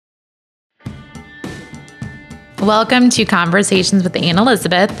Welcome to Conversations with Anne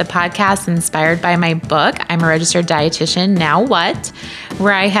Elizabeth, the podcast inspired by my book, I'm a Registered Dietitian, Now What?,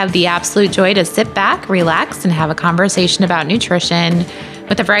 where I have the absolute joy to sit back, relax, and have a conversation about nutrition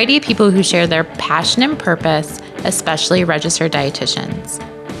with a variety of people who share their passion and purpose, especially registered dietitians.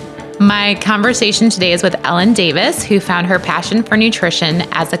 My conversation today is with Ellen Davis, who found her passion for nutrition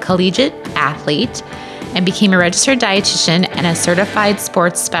as a collegiate athlete and became a registered dietitian and a certified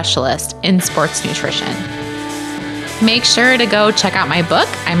sports specialist in sports nutrition. Make sure to go check out my book,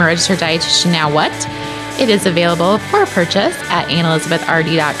 I'm a Registered Dietitian, Now What? It is available for purchase at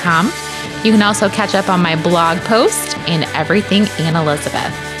AnneElizabethRD.com. You can also catch up on my blog post and everything Anne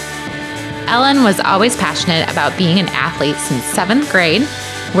Elizabeth. Ellen was always passionate about being an athlete since 7th grade,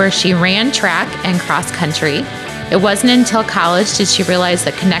 where she ran track and cross country. It wasn't until college did she realize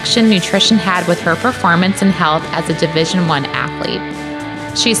the connection nutrition had with her performance and health as a Division I athlete.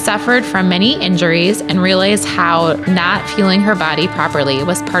 She suffered from many injuries and realized how not fueling her body properly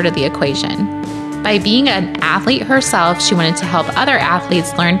was part of the equation. By being an athlete herself, she wanted to help other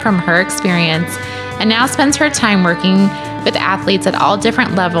athletes learn from her experience and now spends her time working with athletes at all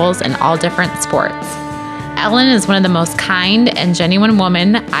different levels and all different sports. Ellen is one of the most kind and genuine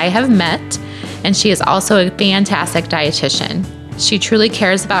women I have met, and she is also a fantastic dietitian. She truly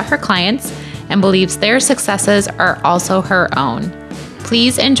cares about her clients and believes their successes are also her own.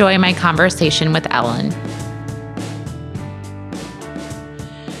 Please enjoy my conversation with Ellen.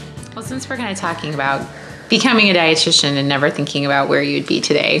 Well, since we're kind of talking about becoming a dietitian and never thinking about where you'd be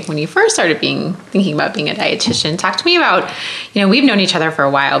today, when you first started thinking about being a dietitian, talk to me about, we've known each other for a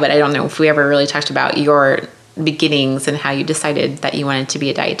while, but I don't know if we ever really talked about your beginnings and how you decided that you wanted to be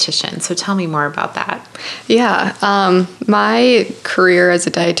a dietitian. So tell me more about that. Yeah. My career as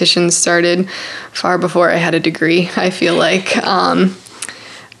a dietitian started far before I had a degree. I feel like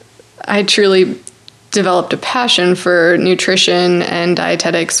I truly developed a passion for nutrition and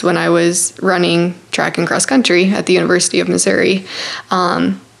dietetics when I was running track and cross country at the University of Missouri.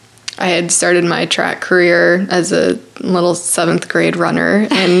 I had started my track career as a little 7th grade runner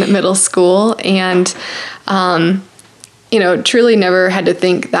in middle school and, truly never had to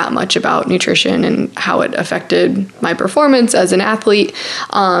think that much about nutrition and how it affected my performance as an athlete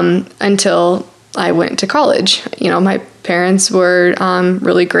until I went to college. My parents were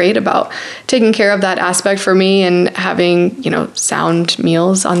really great about taking care of that aspect for me and having, sound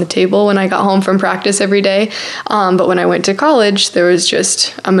meals on the table when I got home from practice every day. But when I went to college, there was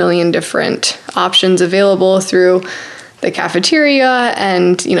just a million different options available through the cafeteria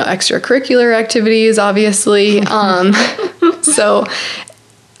and, extracurricular activities, obviously. So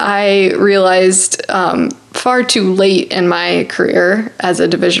I realized far too late in my career as a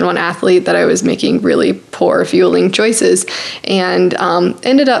Division I athlete that I was making really poor fueling choices and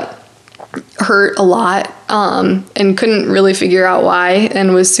ended up hurt a lot and couldn't really figure out why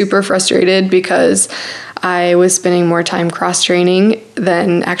and was super frustrated because I was spending more time cross-training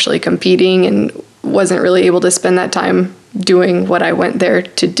than actually competing and wasn't really able to spend that time doing what I went there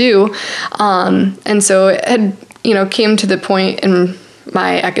to do. And so it had, came to the point in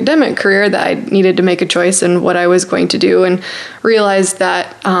my academic career that I needed to make a choice in what I was going to do and realized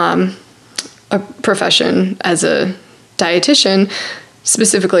that a profession as a dietitian,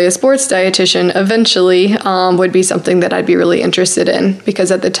 specifically a sports dietitian, eventually would be something that I'd be really interested in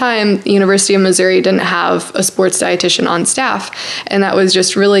because at the time, the University of Missouri didn't have a sports dietitian on staff. And that was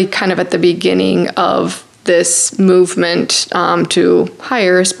just really kind of at the beginning of this movement to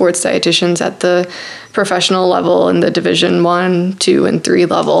hire sports dietitians at the professional level in the Division I, II, and III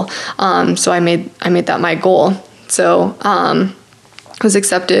level. So I made that my goal. So I was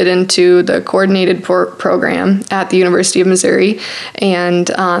accepted into the coordinated program at the University of Missouri and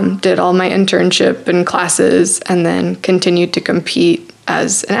did all my internship and classes and then continued to compete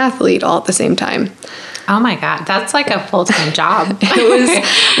as an athlete all at the same time. Oh my God, that's like a full-time job. It was,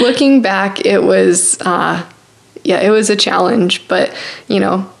 looking back, it was a challenge, but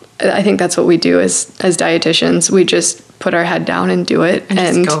I think that's what we do as dietitians. We just put our head down and do it.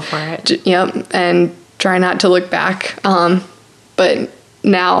 And just go for it. Yep. And try not to look back. But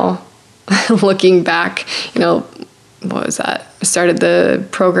now looking back, what was that? I started the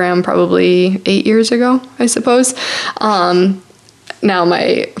program probably 8 years ago, I suppose. Now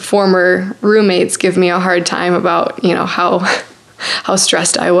my former roommates give me a hard time about, how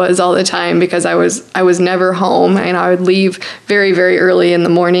stressed I was all the time because I was never home and I would leave very, very early in the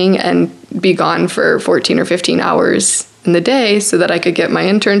morning and be gone for 14 or 15 hours in the day so that I could get my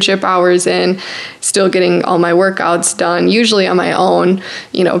internship hours in, still getting all my workouts done, usually on my own,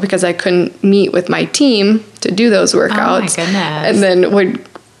 because I couldn't meet with my team to do those workouts. Oh my goodness. And then would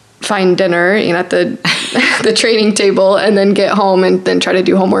find dinner, at the the training table and then get home and then try to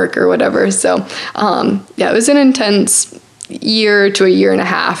do homework or whatever. So, it was an intense year to a year and a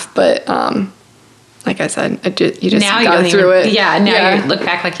half, but, like I said, you just now got through it. Yeah. Now you look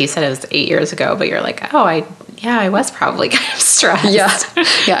back, like you said, it was 8 years ago, but you're like, oh, I was probably kind of stressed.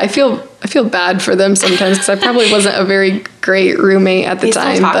 Yeah. I feel bad for them sometimes because I probably wasn't a very great roommate at the time.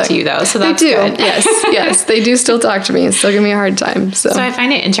 They still talk to you though, so that's good. Yes, they do still talk to me and still give me a hard time. So I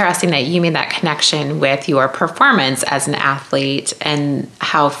find it interesting that you made that connection with your performance as an athlete and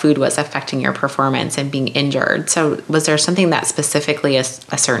how food was affecting your performance and being injured. So was there something that specifically a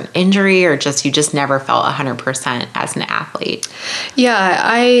certain injury, or you just never felt 100% as an athlete? Yeah,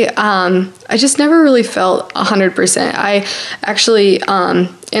 I just never really felt 100%. I actually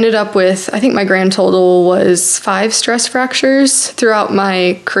ended up with, I think my grand total was 5 stress fractures throughout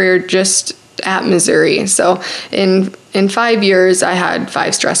my career just at Missouri. So in 5 years, I had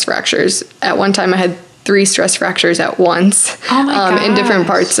 5 stress fractures. At one time, I had 3 stress fractures at once. Oh my gosh. In different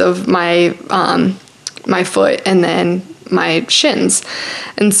parts of my my foot and then my shins.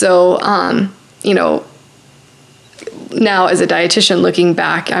 And so, now as a dietitian looking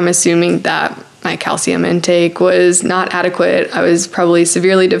back, I'm assuming that my calcium intake was not adequate. I was probably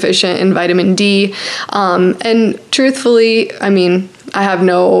severely deficient in vitamin D. And truthfully, I mean, I have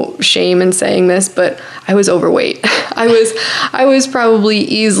no shame in saying this, but I was overweight. I was probably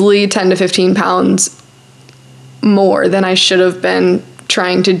easily 10 to 15 pounds more than I should have been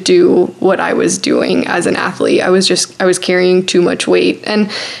trying to do what I was doing as an athlete. I was carrying too much weight.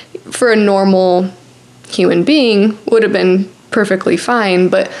 And for a normal human being would have been perfectly fine,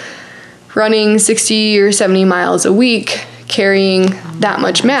 but running 60 or 70 miles a week, carrying that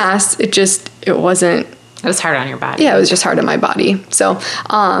much mass, it wasn't. It was hard on your body. Yeah, it was just hard on my body. So,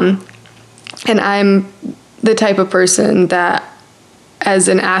 and I'm the type of person that as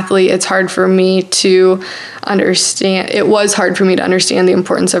an athlete, it's hard for me to understand. It was hard for me to understand the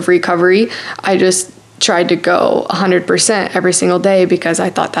importance of recovery. I just tried to go 100% every single day because I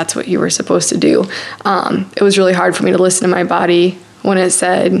thought that's what you were supposed to do. It was really hard for me to listen to my body when it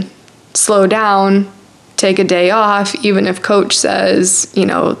said, slow down, take a day off, even if coach says,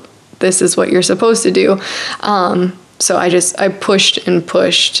 this is what you're supposed to do. So I pushed and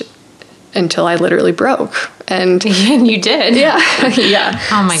pushed until I literally broke. And you did. Yeah.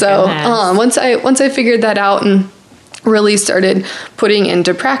 Oh my goodness. Once I figured that out and really started putting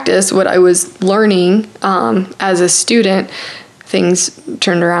into practice what I was learning as a student, things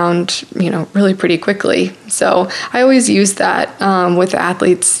turned around, really pretty quickly. So I always use that with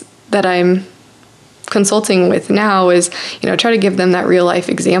athletes that I'm consulting with now is, try to give them that real life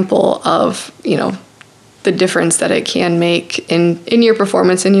example of, the difference that it can make in your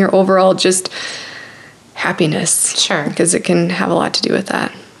performance and your overall just happiness. Sure. Because it can have a lot to do with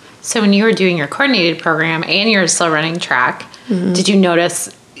that. So when you were doing your coordinated program and you're still running track, did you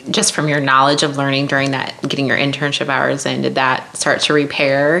notice, just from your knowledge of learning during that, getting your internship hours in, did that start to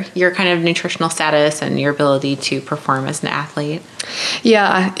repair your kind of nutritional status and your ability to perform as an athlete?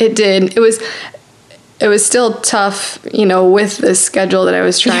 Yeah, it did. It was still tough, with the schedule that I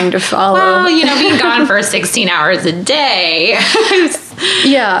was trying to follow. Well, being gone for 16 hours a day.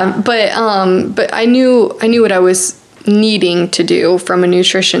 Yeah, but I knew what I was needing to do from a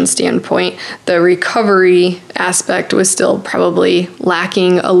nutrition standpoint. The recovery aspect was still probably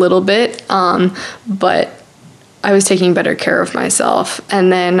lacking a little bit, but I was taking better care of myself.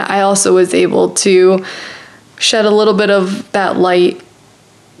 And then I also was able to shed a little bit of that light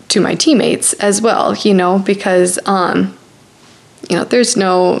to my teammates as well, because,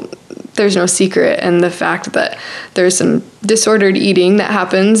 there's no secret in the fact that there's some disordered eating that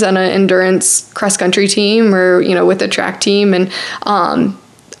happens on an endurance cross-country team or, with a track team. And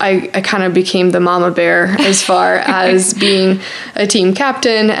I kind of became the mama bear as far as being a team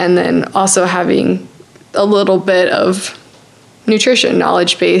captain and then also having a little bit of nutrition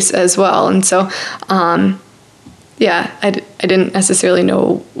knowledge base as well. And so, I didn't necessarily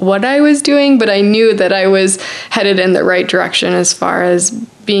know what I was doing, but I knew that I was headed in the right direction as far as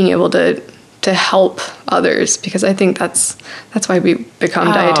being able to help others, because I think that's why we become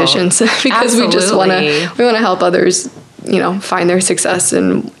dietitians, because absolutely. we just want to help others, find their success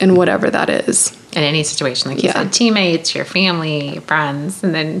in whatever that is. In any situation, like you said, teammates, your family, your friends,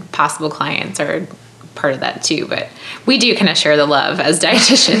 and then possible clients are part of that too. But we do kind of share the love as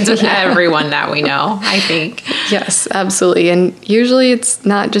dietitians with everyone that we know, I think. Yes, absolutely. And usually it's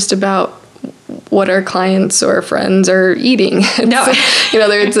not just about what our clients or friends are eating.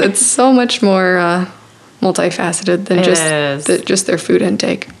 It's so much more multifaceted than just their food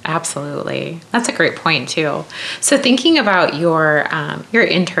intake. Absolutely. That's a great point too. So thinking about your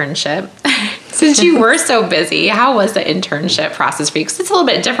internship, Since you were so busy, how was the internship process for you? Because it's a little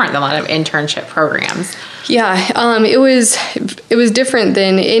bit different than a lot of internship programs. Yeah, it was different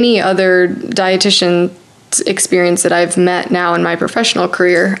than any other dietitian experience that I've met now in my professional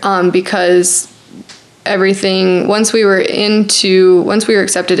career, because everything, once we were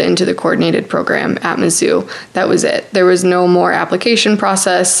accepted into the coordinated program at Mizzou, that was it. There was no more application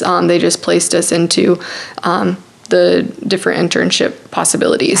process. They just placed us into the different internship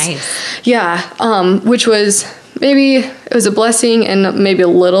possibilities. Nice. Yeah, which was it was a blessing and maybe a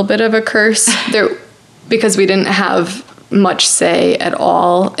little bit of a curse there, because we didn't have much say at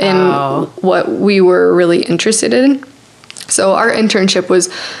all in what we were really interested in. So our internship was,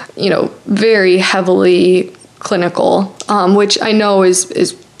 very heavily clinical, which I know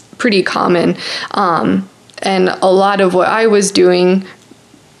is pretty common. And a lot of what I was doing,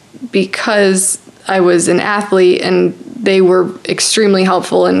 because I was an athlete, and they were extremely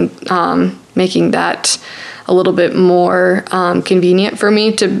helpful in making that a little bit more convenient for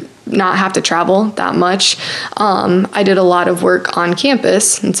me to not have to travel that much. I did a lot of work on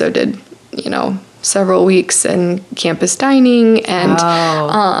campus, and so did, several weeks in campus dining, and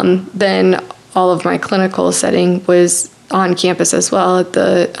then all of my clinical setting was on campus as well at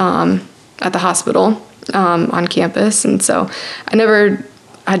the hospital on campus, and so I never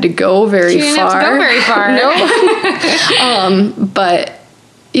had to go very far. You didn't have to go very far. No. But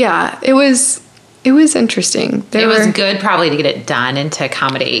yeah, it was interesting. It was good probably to get it done and to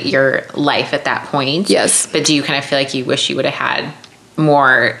accommodate your life at that point. Yes. But do you kind of feel like you wish you would have had a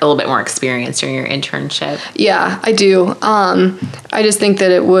little bit more experience during your internship? Yeah, I do. I just think that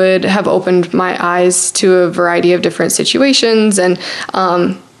it would have opened my eyes to a variety of different situations, and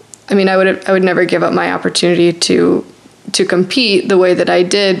I would never give up my opportunity to compete the way that I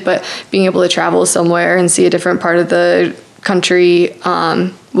did, but being able to travel somewhere and see a different part of the country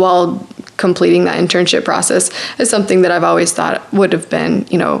while completing that internship process is something that I've always thought would have been,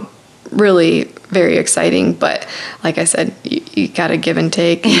 really very exciting. But like I said, you got to give and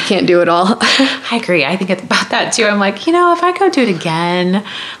take. You can't do it all. I agree. I think about that too. I'm like, if I go do it again,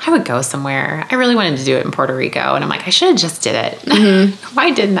 I would go somewhere. I really wanted to do it in Puerto Rico, and I'm like, I should have just did it. Mm-hmm.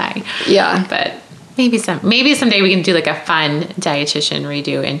 Why didn't I? Yeah. But maybe someday we can do like a fun dietitian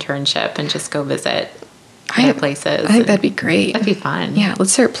redo internship and just go visit other places. I think that'd be great. That'd be fun. Yeah,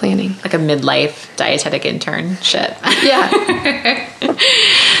 let's start planning. Like a midlife dietetic internship. Yeah.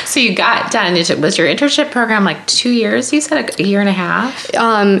 So you got done. Was your internship program like 2 years? You said a year and a half?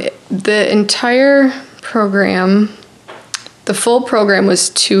 The entire program, the full program was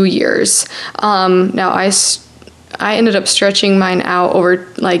 2 years. Now I ended up stretching mine out over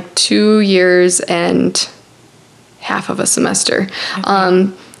like 2 years and half of a semester.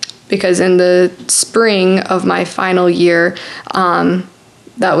 Okay. Because in the spring of my final year,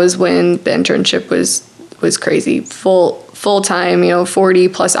 that was when the internship was crazy, full time, 40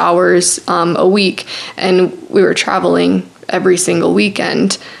 plus hours a week, and we were traveling every single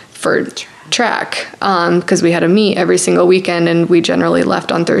weekend for track, because we had a meet every single weekend, and we generally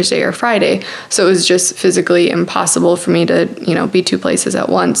left on Thursday or Friday. So it was just physically impossible for me to, be two places at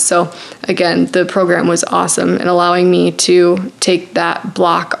once. So again, the program was awesome in allowing me to take that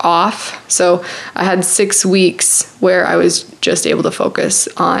block off. So I had 6 weeks where I was just able to focus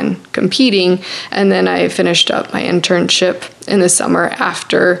on competing. And then I finished up my internship in the summer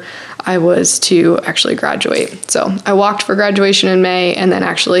after I was to actually graduate. So I walked for graduation in May, and then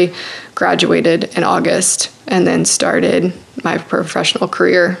actually graduated in August, and then started my professional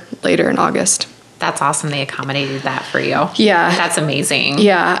career later in August. That's awesome. They accommodated that for you. Yeah. That's amazing.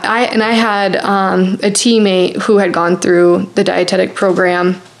 Yeah. I had a teammate who had gone through the dietetic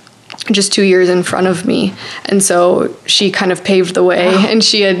program just 2 years in front of me, and so she kind of paved the way. Wow. And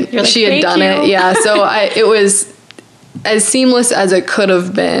she had done it. Yeah. So it was as seamless as it could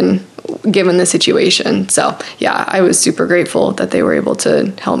have been given the situation. So yeah, I was super grateful that they were able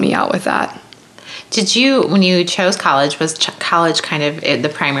to help me out with that. Did you, when you chose college, was college kind of the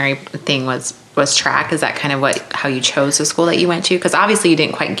primary thing was track? Is that kind of how you chose the school that you went to? Because obviously you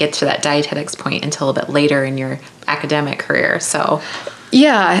didn't quite get to that dietetics point until a bit later in your academic career. So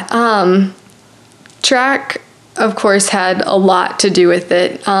yeah, track of course had a lot to do with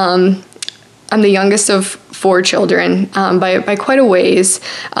it. I'm the youngest of 4 children by quite a ways.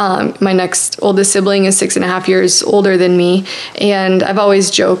 My next oldest sibling is 6.5 years older than me, and I've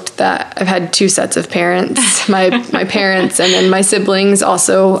always joked that I've had 2 sets of parents, my parents and then my siblings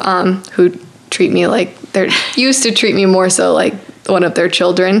also, who treat me like used to treat me more so like one of their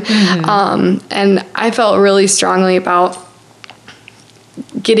children. Mm-hmm. And I felt really strongly about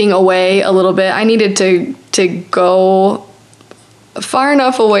getting away a little bit. I needed to go far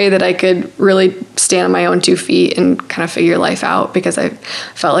enough away that I could really stand on my own 2 feet and kind of figure life out, because I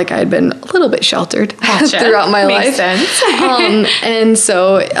felt like I had been a little bit sheltered throughout my Makes life. Sense. And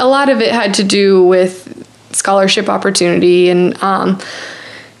so a lot of it had to do with scholarship opportunity and,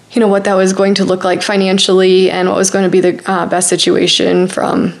 what that was going to look like financially, and what was going to be the best situation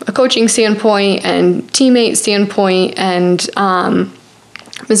from a coaching standpoint and teammate standpoint. And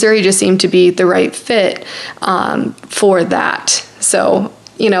Missouri just seemed to be the right fit for that. So,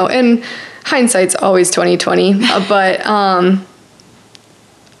 and hindsight's always 20/20, but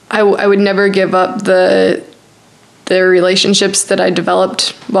I would never give up the relationships that I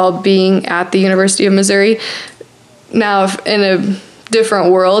developed while being at the University of Missouri. Now, if in a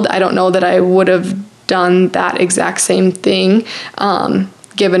different world, I don't know that I would have done that exact same thing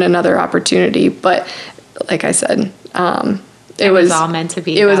given another opportunity. But like I said, it was all meant to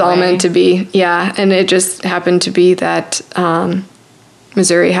be. It was all meant to be, yeah. And it just happened to be that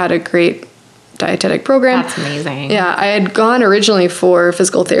Missouri had a great dietetic program. That's amazing. Yeah, I had gone originally for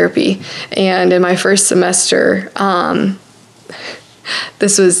physical therapy, and in my first semester,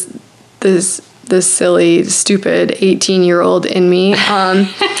 this was this silly, stupid 18-year-old in me.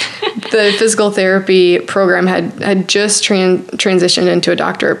 The physical therapy program had just transitioned into a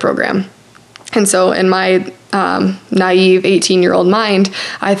doctorate program. And so in my naive 18-year-old mind,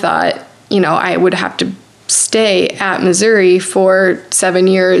 I thought, I would have to stay at Missouri for 7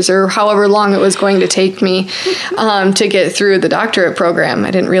 years or however long it was going to take me to get through the doctorate program.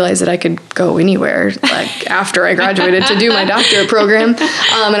 I didn't realize that I could go anywhere after I graduated to do my doctorate program.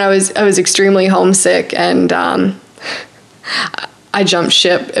 And I was extremely homesick, and I jumped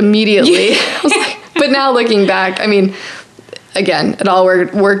ship immediately. But now looking back, again, it all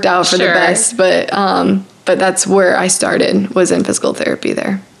worked out for the best, but that's where I started, was in physical therapy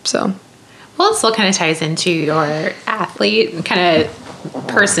there. So. Well, it still kind of ties into your athlete kind of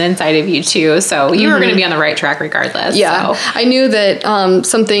person inside of you too. So you were going to be on the right track regardless. Yeah. So. I knew that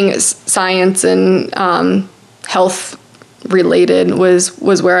something science and health related was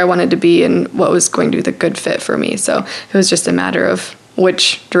where I wanted to be and what was going to be the good fit for me. So it was just a matter of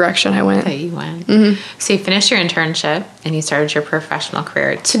which direction I went. That you went. Mm-hmm. So you finished your internship and you started your professional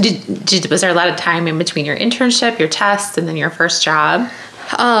career. So was there a lot of time in between your internship, your tests, and then your first job?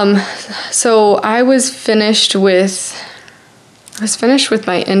 So I was finished with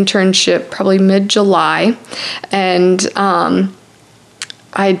my internship probably mid-July, and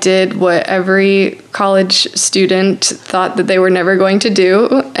I did what every college student thought that they were never going to do,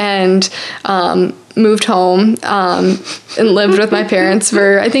 and moved home and lived with my parents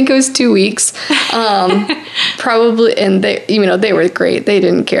for, I think it was 2 weeks, probably. And they were great. They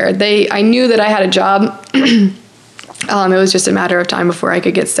didn't care. I knew that I had a job. It was just a matter of time before I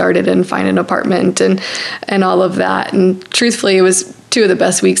could get started and find an apartment and all of that. And truthfully, it was 2 of the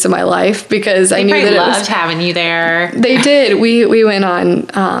best weeks of my life, because I knew that loved having you there. They did. We went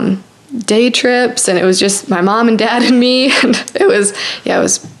on day trips, and it was just my mom and dad and me, and it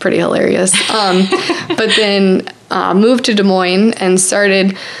was pretty hilarious. But then moved to Des Moines and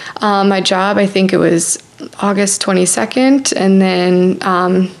started my job. I think it was August 22nd, and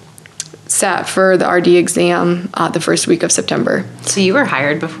then sat for the RD exam the first week of September. So you were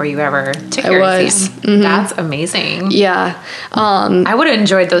hired before you ever took your exam. Mm-hmm. That's amazing. Yeah. I would have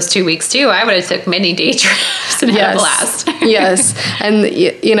enjoyed those 2 weeks too. I would have took many day trips and had a blast. Yes. And,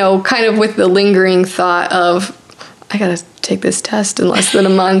 kind of with the lingering thought of, I got to take this test in less than a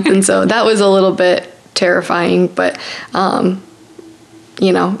month. And so that was a little bit terrifying, but,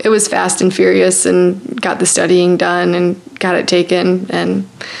 it was fast and furious, and got the studying done and got it taken, and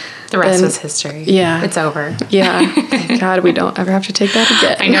the rest was history. Yeah. It's over. Yeah. Thank God we don't ever have to take that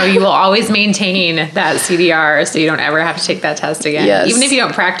again. I know you will always maintain that CDR, so you don't ever have to take that test again. Yes. Even if you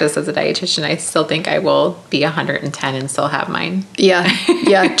don't practice as a dietitian, I still think I will be 110 and still have mine. Yeah.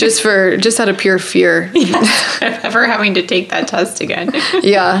 Yeah. Just out of pure fear. Yes. Of ever having to take that test again.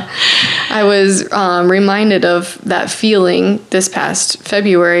 Yeah. I was reminded of that feeling this past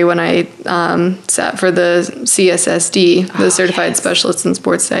February when I sat for the CSSD, the Certified Specialist in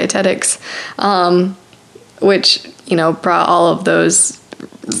Sports Dietetics, which, brought all of those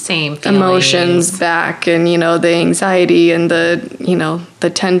same emotions back, and, the anxiety and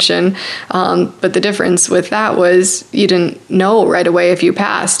the tension. But the difference with that was you didn't know right away if you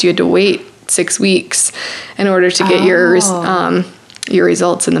passed. You had to wait 6 weeks in order to get your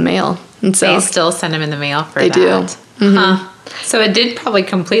results in the mail. And so they still send them in the mail for that. They do. Mm-hmm. Huh. So it did probably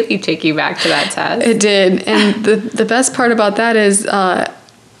completely take you back to that test. It did. And the best part about that is I'll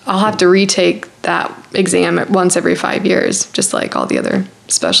have to retake that exam once every 5 years, just like all the other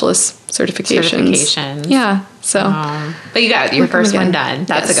specialist certifications. Yeah. So, but you got your first one done.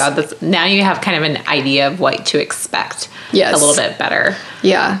 That's a go. Now you have kind of an idea of what to expect. Yes. A little bit better.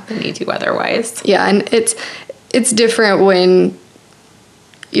 Yeah. Than you do otherwise. Yeah, and it's different when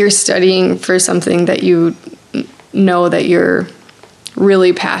you're studying for something that you know that you're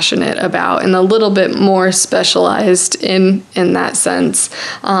really passionate about, and a little bit more specialized in that sense.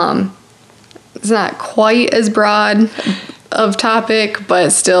 It's not quite as broad of topic,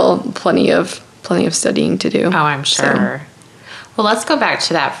 but still plenty of studying to do. Oh, I'm sure. Well, let's go back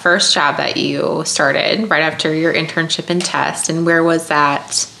to that first job that you started right after your internship and test. And where was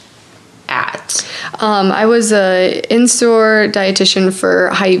that at? I was a in-store dietitian for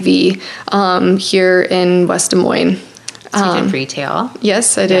Hy-Vee here in West Des Moines. So you did retail?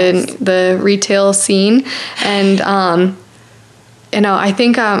 Yes, I did the retail scene. And, I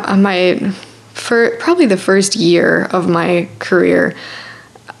think for probably the first year of my career,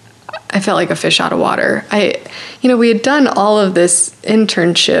 I felt like a fish out of water. We had done all of this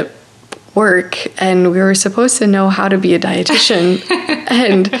internship work, and we were supposed to know how to be a dietitian.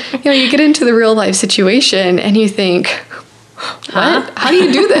 And, you get into the real life situation and you think, what? How do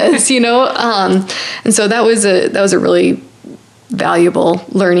you do this? And so that was a really valuable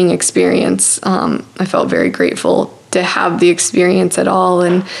learning experience. I felt very grateful to have the experience at all.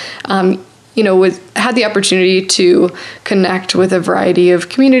 And, had the opportunity to connect with a variety of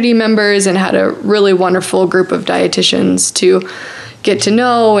community members and had a really wonderful group of dietitians to get to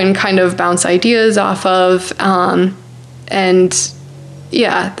know and kind of bounce ideas off of.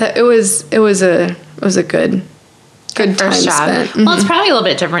 It was a good time spent. Mm-hmm. Well, it's probably a little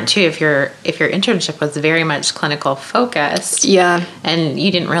bit different too if your internship was very much clinical focused. Yeah. And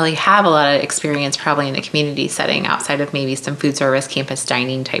you didn't really have a lot of experience probably in a community setting outside of maybe some food service, campus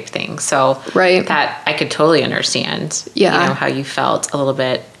dining type thing. So that I could totally understand. Yeah. How you felt a little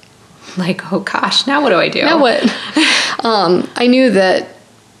bit like, oh gosh, now what do I do? Now what? I knew that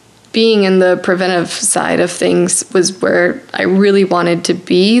being in the preventive side of things was where I really wanted to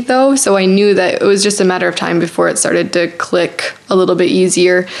be, though. So I knew that it was just a matter of time before it started to click a little bit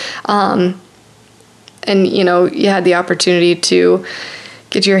easier. And, you had the opportunity to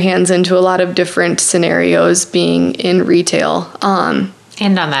get your hands into a lot of different scenarios being in retail. And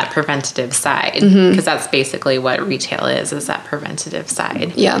on that preventative side, because that's basically what retail is that preventative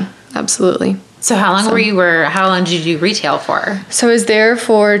side. Yeah, absolutely. So how long did you do retail for? So I was there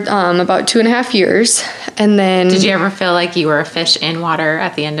for about 2.5 years. And then... Did you ever feel like you were a fish in water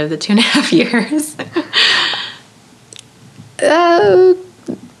at the end of the 2.5 years?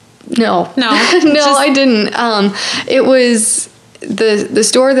 No. No, I didn't. It was... The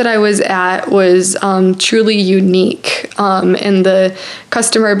store that I was at was truly unique in the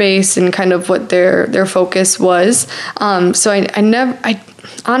customer base and kind of what their focus was. So I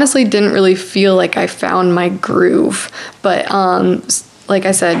honestly didn't really feel like I found my groove. But like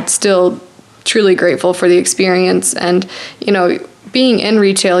I said, still truly grateful for the experience. And, being in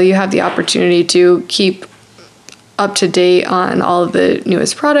retail, you have the opportunity to keep up to date on all of the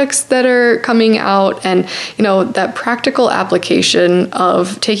newest products that are coming out, and that practical application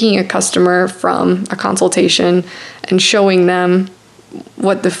of taking a customer from a consultation and showing them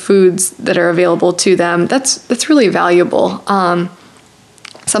what the foods that are available to them, that's really valuable.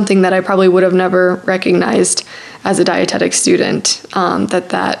 Something that I probably would have never recognized as a dietetic student,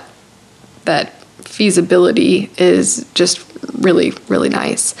 that feasibility is just really, really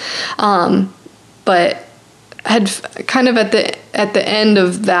nice. But had kind of at the end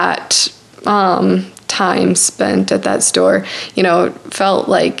of that time spent at that store, felt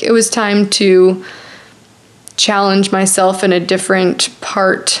like it was time to challenge myself in a different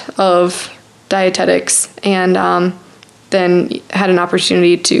part of dietetics, and then had an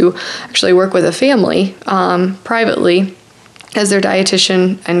opportunity to actually work with a family privately as their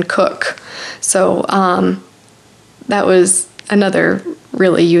dietitian and cook. So that was another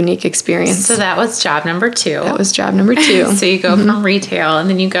really unique experience. So that was job number 2. That was job number 2. So you go from retail, and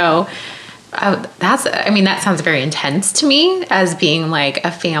then you go, that sounds very intense to me as being like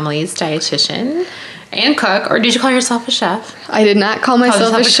a family's dietitian and cook. Or did you call yourself a chef? I did not call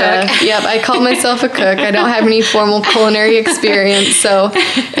myself a chef. Yep, I call myself a cook. I don't have any formal culinary experience. So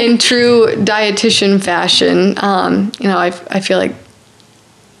in true dietitian fashion, I feel like,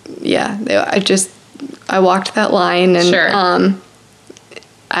 I walked that line, and sure.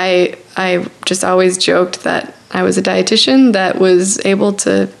 I just always joked that I was a dietitian that was able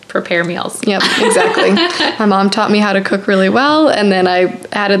to prepare meals. Yep, exactly. My mom taught me how to cook really well, and then I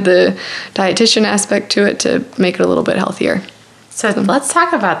added the dietitian aspect to it to make it a little bit healthier. So let's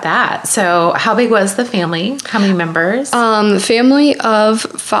talk about that. So how big was the family? How many members? Family of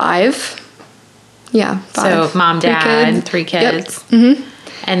 5. Yeah, 5. So mom, dad, 3 kids. Yep. Mm-hmm.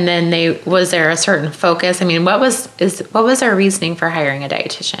 And then was there a certain focus? I mean, what was their reasoning for hiring a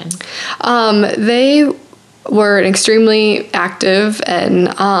dietitian? They were an extremely active and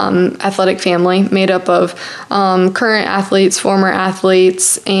athletic family made up of current athletes, former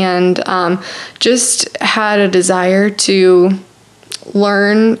athletes, and just had a desire to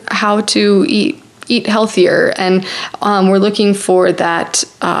learn how to eat healthier. And we're looking for that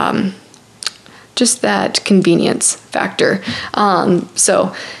just that convenience factor.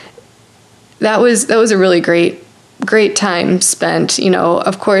 So that was a really great time spent. You know,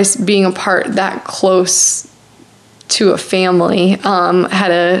 of course, being a part that close to a family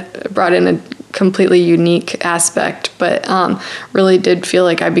brought in a completely unique aspect, but really did feel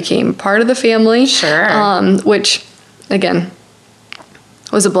like I became part of the family. Sure. Which, again,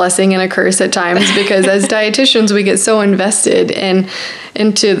 was a blessing and a curse at times, because as dietitians we get so invested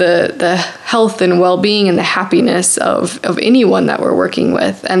into the health and well-being and the happiness of anyone that we're working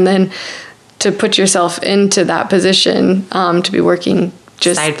with, and then to put yourself into that position to be working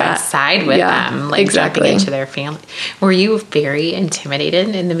just side by side with them, like exactly. jumping into their family. Were you very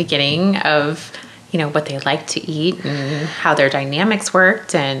intimidated in the beginning of, you know, what they like to eat and how their dynamics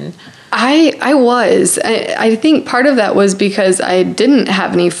worked? And I was. I think part of that was because I didn't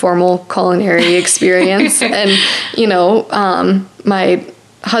have any formal culinary experience. And, you know, my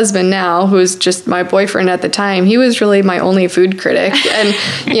husband now, who's just my boyfriend at the time, he was really my only food critic. And,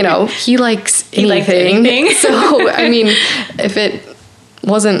 you know, he likes anything. So, I mean, if it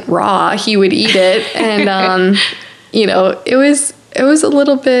wasn't raw, he would eat it. And, you know, it was a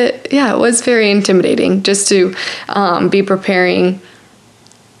little bit, it was very intimidating just to be preparing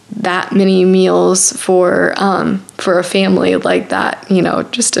that many meals for a family like that, you know,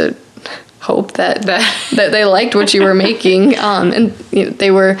 just to hope that they liked what you were making. And you know,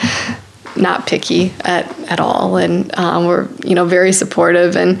 they were not picky at all, and were, you know, very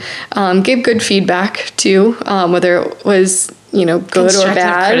supportive, and gave good feedback too, whether it was, you know, good or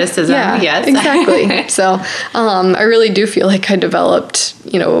bad. Criticism, yeah, yes. Exactly. So I really do feel like I developed,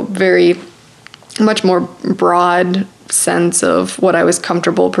 you know, very much more broad sense of what I was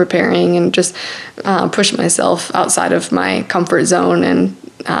comfortable preparing, and just pushed myself outside of my comfort zone, and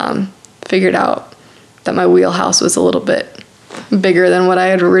figured out that my wheelhouse was a little bit bigger than what I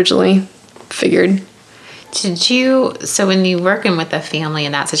had originally figured. So when you working with a family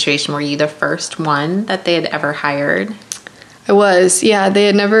in that situation, were you the first one that they had ever hired? I was, yeah. They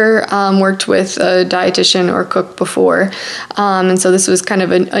had never worked with a dietitian or cook before, and so this was kind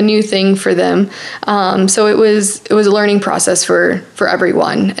of a new thing for them. So it was a learning process for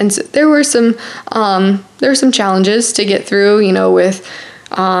everyone, and so there were some challenges to get through, you know, with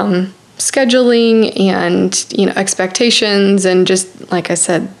scheduling and, you know, expectations, and just like I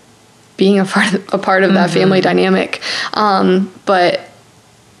said, being a part of that family dynamic. But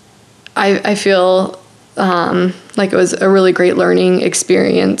I feel like it was a really great learning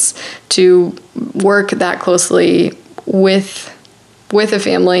experience to work that closely with a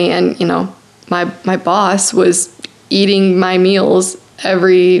family. And, you know, my boss was eating my meals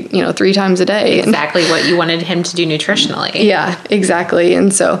every, you know, 3 times a day. Exactly what you wanted him to do nutritionally. Yeah, exactly.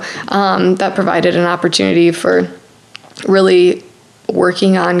 And so that provided an opportunity for really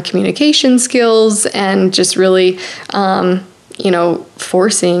working on communication skills, and just really, you know,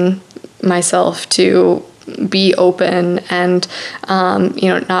 forcing myself to be open and, you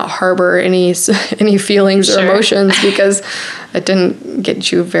know, not harbor any feelings or emotions, because it didn't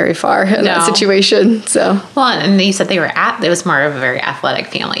get you very far in that situation. So, well, and you said it was more of a very athletic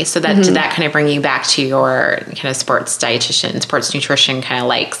family. So that did that kind of bring you back to your kind of sports dietitian, sports nutrition kind of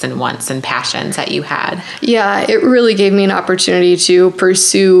likes and wants and passions that you had? Yeah, it really gave me an opportunity to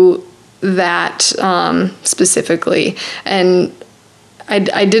pursue that specifically. And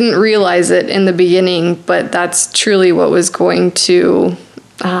I didn't realize it in the beginning, but that's truly what was going to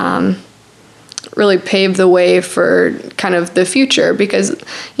really pave the way for kind of the future. Because,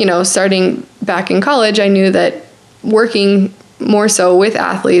 you know, starting back in college, I knew that working more so with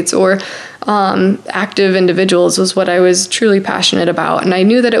athletes or active individuals was what I was truly passionate about. And I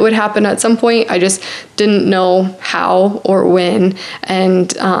knew that it would happen at some point. I just didn't know how or when.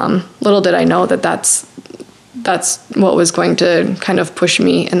 And little did I know that that's what was going to kind of push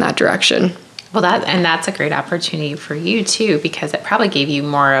me in that direction. Well, that's a great opportunity for you too, because it probably gave you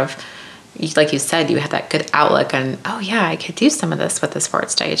more of like you said, you had that good outlook on, oh yeah, I could do some of this with the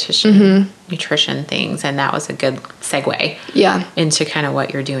sports dietitian nutrition things. And that was a good segue into kind of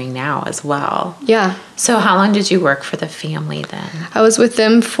what you're doing now as well. Yeah. So how long did you work for the family then? I was with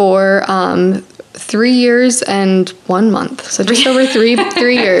them for 3 years and 1 month. So just over three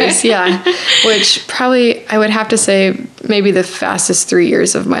years. Yeah. Which probably I would have to say maybe the fastest 3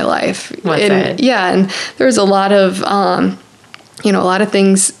 years of my life. Was it? Yeah. And there was a lot of, a lot of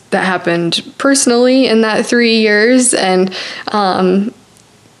things that happened personally in that 3 years. And,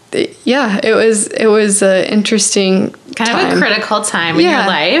 it was an interesting kind of a critical time in your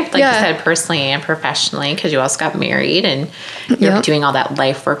life, like you said, personally and professionally, because you also got married and you're doing all that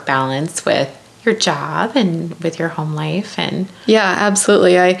life work balance with your job and with your home life. And yeah,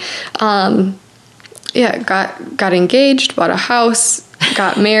 absolutely. I got engaged, bought a house,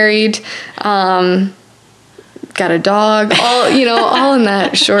 got married, got a dog, all in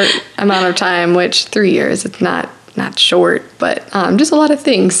that short amount of time, which 3 years, it's not short, but just a lot of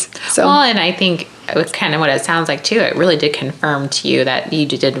things. So, well, and I think it was kind of what it sounds like too. It really did confirm to you that you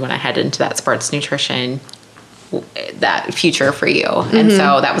did want to head into that sports nutrition, that future for you. And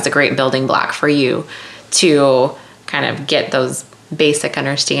so that was a great building block for you to kind of get those basic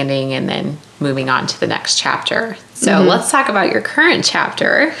understanding and then moving on to the next chapter. So let's talk about your current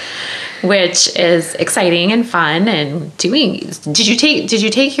chapter, which is exciting and fun and did you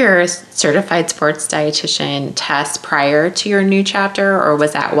take your certified sports dietitian test prior to your new chapter, or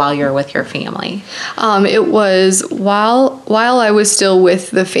was that while you're with your family? It was while I was still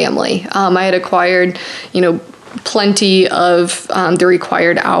with the family. I had acquired, plenty of the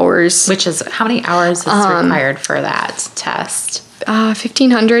required hours. Which is, how many hours is required for that test?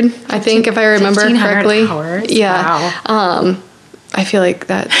 1,500, I think, if I remember correctly. Hours? Yeah. Wow. I feel like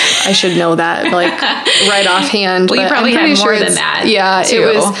that I should know that, like, right offhand. Well, you probably had more than that. Yeah, too.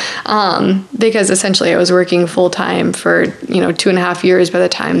 It was because essentially I was working full time for 2.5 years by the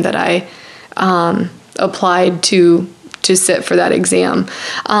time that I applied to sit for that exam.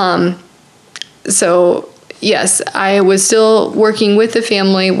 So yes, I was still working with the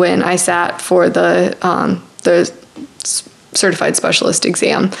family when I sat for the certified specialist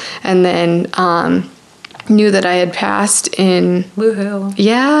exam, and then knew that I had passed in. Woohoo!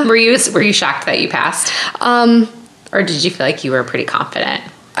 Yeah. Were you shocked that you passed? Or did you feel like you were pretty confident?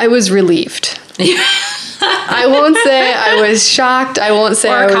 I was relieved. I won't say I was shocked. I won't say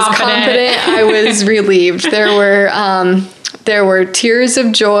I was confident. I was relieved. There were tears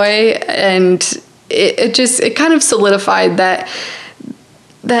of joy, and it kind of solidified that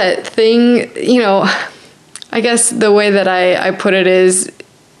thing. I guess the way that I put it is,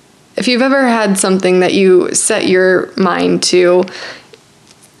 if you've ever had something that you set your mind to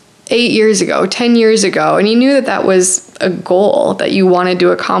 8 years ago, 10 years ago, and you knew that was a goal that you wanted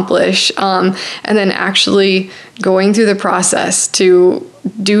to accomplish, and then actually going through the process to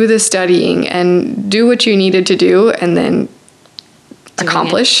do the studying and do what you needed to do, and then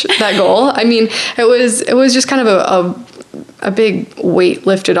accomplish that goal. I mean, it was just kind of a big weight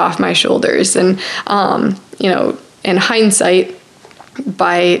lifted off my shoulders. And, in hindsight,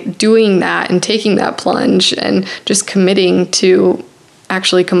 by doing that and taking that plunge and just committing to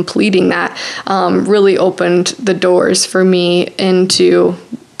actually completing that, really opened the doors for me into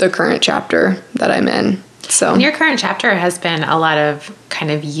the current chapter that I'm in. So, and your current chapter has been a lot of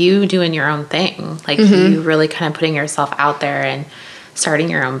kind of you doing your own thing, like you really kind of putting yourself out there and starting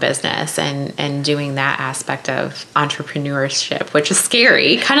your own business and doing that aspect of entrepreneurship, which is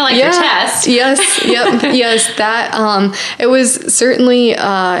scary, kind of like your test. Yes. Yep. Yes. That, it was certainly,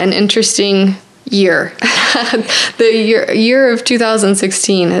 an interesting year. The year of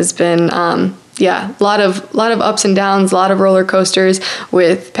 2016 has been, a lot of ups and downs, a lot of roller coasters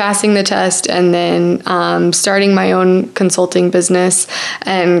with passing the test, and then starting my own consulting business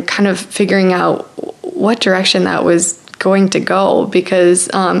and kind of figuring out what direction that was going to go, because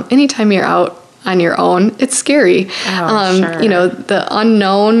anytime you're out on your own, it's scary. Sure. The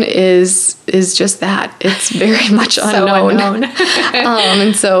unknown is just that. It's very much unknown.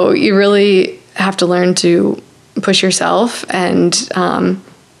 And so you really have to learn to push yourself and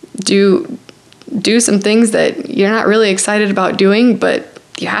do some things that you're not really excited about doing, but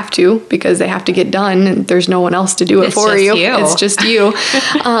you have to, because they have to get done and there's no one else to do it for you. It's just you.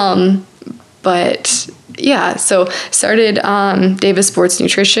 But yeah, so started Davis Sports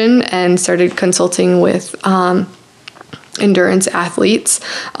Nutrition and started consulting with endurance athletes.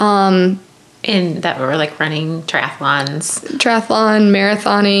 And that were like running triathlon,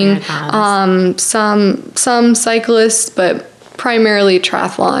 marathoning, some cyclists, but primarily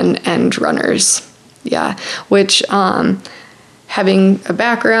triathlon and runners. Yeah, which having a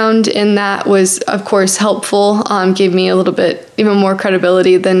background in that was, of course, helpful. Gave me a little bit even more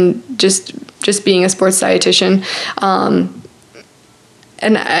credibility than just being a sports dietitian.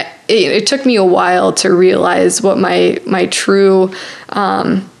 And it took me a while to realize what my true,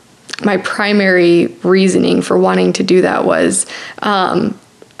 my primary reasoning for wanting to do that was.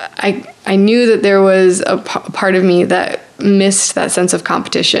 I knew that there was a part of me that missed that sense of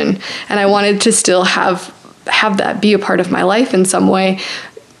competition, and I wanted to still have that be a part of my life in some way,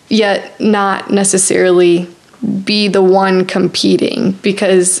 yet not necessarily be the one competing,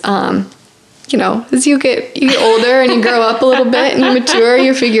 because as you get older and you grow up a little bit and you mature,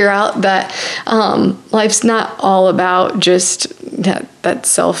 you figure out that life's not all about just that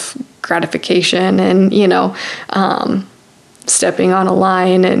self gratification and stepping on a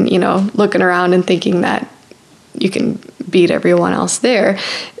line and looking around and thinking that you can beat everyone else there.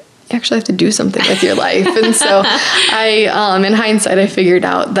 You actually have to do something with your life. And so I in hindsight, I figured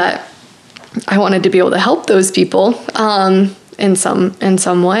out that I wanted to be able to help those people in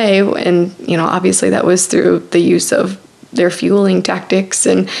some way, and obviously that was through the use of their fueling tactics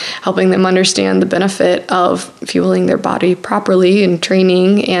and helping them understand the benefit of fueling their body properly in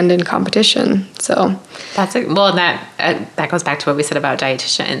training and in competition. So that goes back to what we said about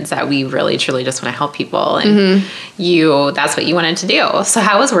dietitians, that we really truly just want to help people, and that's what you wanted to do. So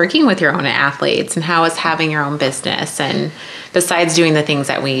how was working with your own athletes, and how was having your own business, and besides doing the things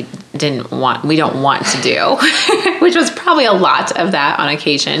that we don't want to do, which was probably a lot of that on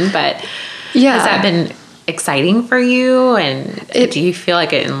occasion, but has that been exciting for you, and do you feel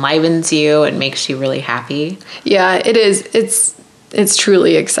like it enlivens you and makes you really happy? Yeah, it is. It's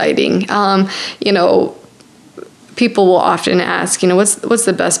truly exciting. People will often ask, what's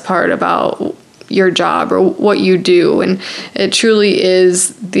the best part about your job or what you do, and it truly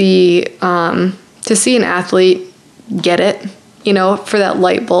is the to see an athlete get it, for that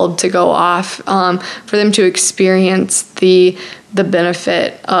light bulb to go off, for them to experience the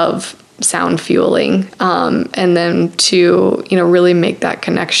benefit of sound fueling, and then to really make that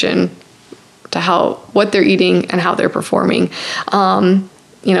connection to what they're eating and how they're performing.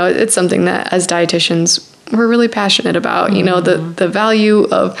 It's something that as dietitians we're really passionate about. The value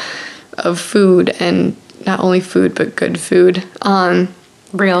of food, and not only food but good food,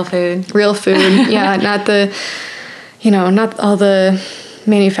 real food. Yeah, not all the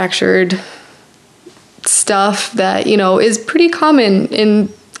manufactured stuff that is pretty common in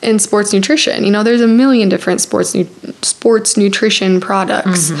sports nutrition. There's a million different sports nutrition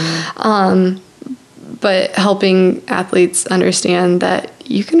products. But helping athletes understand that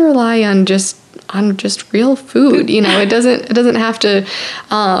you can rely on just real food. It doesn't have to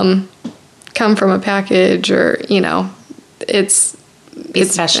come from a package, or it's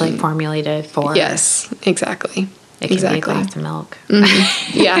especially formulated for. Yes, exactly. It can be a glass of milk.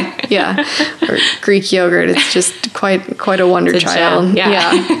 Yeah. Or Greek yogurt. It's just quite a wonder child.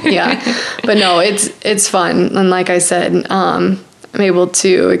 Yeah. But no, it's fun. And like I said, I'm able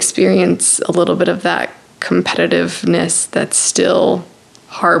to experience a little bit of that competitiveness that's still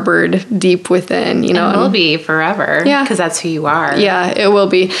harbored deep within, It will be forever. Yeah. Because that's who you are. Yeah, it will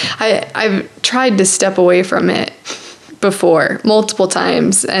be. I've tried to step away from it before multiple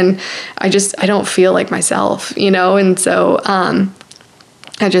times, and I don't feel like myself, and so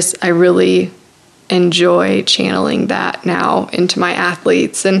I really enjoy channeling that now into my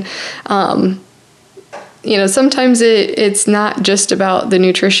athletes. And sometimes it's not just about the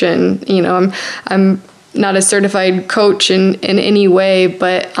nutrition. I'm not a certified coach in any way,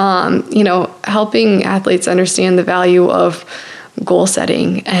 but helping athletes understand the value of goal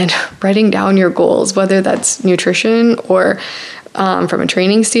setting and writing down your goals, whether that's nutrition or from a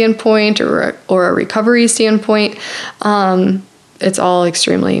training standpoint or a recovery standpoint. It's all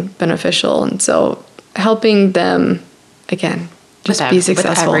extremely beneficial. And so helping them, again, just be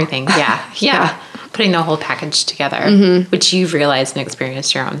successful. With everything. Yeah. Putting the whole package together, which you've realized and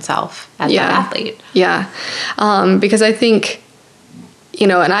experienced your own self as an athlete. Yeah. Because I think,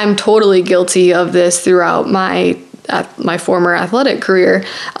 and I'm totally guilty of this throughout my former athletic career,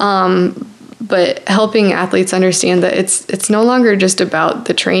 but helping athletes understand that it's no longer just about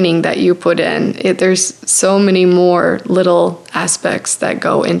the training that you put in. There's so many more little aspects that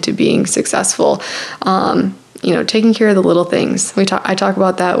go into being successful. Taking care of the little things. I talk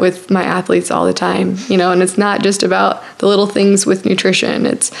about that with my athletes all the time, and it's not just about the little things with nutrition.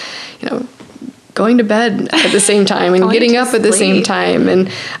 It's, going to bed at the same time and getting up at the same time,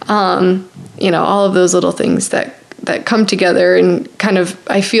 and, all of those little things that come together and kind of,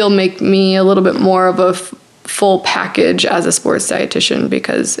 I feel, make me a little bit more of a full package as a sports dietitian,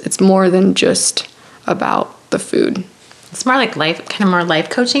 because it's more than just about the food. It's more like more life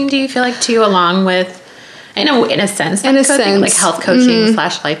coaching, do you feel like, too, along with, I know in a sense, in a sense, like health coaching /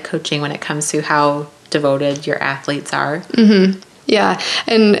 life coaching when it comes to how devoted your athletes are. Mm-hmm. Yeah.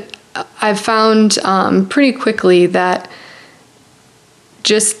 And I've found pretty quickly that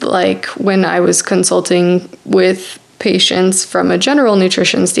just like when I was consulting with patients from a general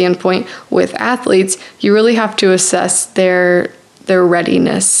nutrition standpoint with athletes, you really have to assess their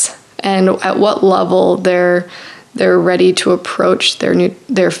readiness and at what level they're ready to approach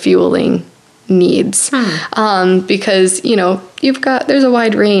their fueling needs. Because, you know, there's a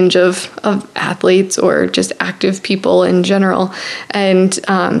wide range of athletes or just active people in general. And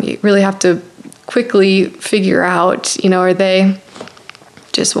you really have to quickly figure out, you know, are they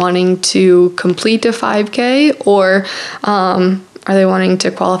just wanting to complete a 5K, or are they wanting to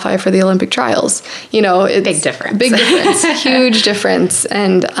qualify for the Olympic trials? You know, it's big difference, huge difference.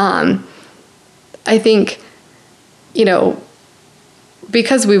 And I think, you know,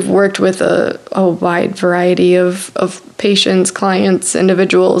 because we've worked with a wide variety of patients, clients,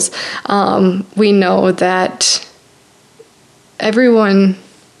 individuals, we know that everyone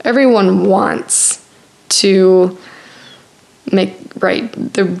wants to make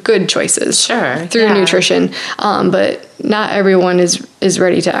the good choices through nutrition, but not everyone is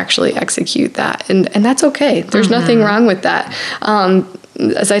ready to actually execute that, and that's okay. There's nothing wrong with that.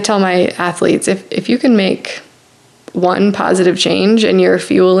 As I tell my athletes, if you can make one positive change in your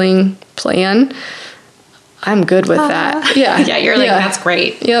fueling plan, I'm good with that. Yeah. Yeah, you're like, that's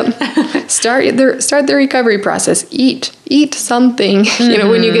great. Yep. Start the recovery process. Eat something, you know,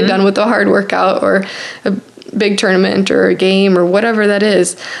 when you get done with a hard workout or a big tournament or a game or whatever that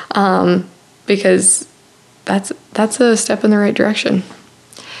is, because that's a step in the right direction.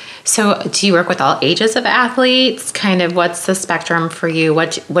 So do you work with all ages of athletes? Kind of what's the spectrum for you?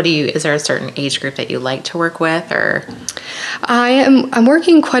 What do you, is there a certain age group that you like to work with, or? I'm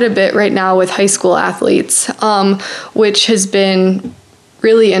working quite a bit right now with high school athletes, which has been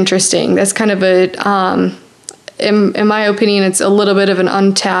really interesting. That's kind of in my opinion, it's a little bit of an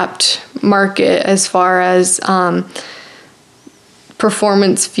untapped market as far as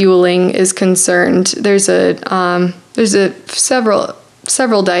performance fueling is concerned. There's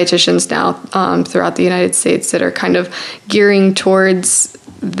several dietitians now throughout the United States that are kind of gearing towards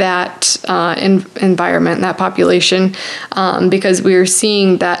that environment, that population, because we're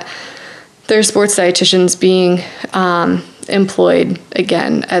seeing that there's sports dietitians being employed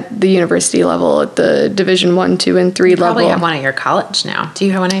again at the university level, at the Division 1, 2, and 3 level. Probably have one at your college now. Do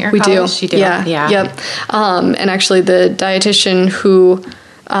you have one at your college? We do. You do? Yeah. Yep. And actually the dietitian who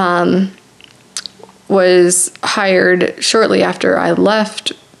was hired shortly after I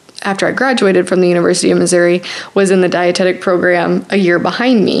graduated from the University of Missouri, was in the dietetic program a year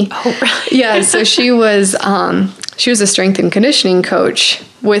behind me. Oh, really? Yeah, so she was a strength and conditioning coach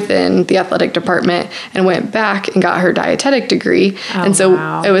within the athletic department and went back and got her dietetic degree. And so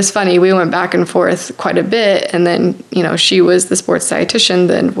It was funny. We went back and forth quite a bit. And then, you know, she was the sports dietitian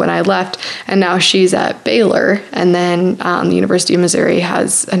then when I left, and now she's at Baylor. And then the University of Missouri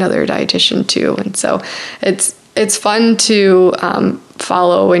has another dietitian too. And so it's fun to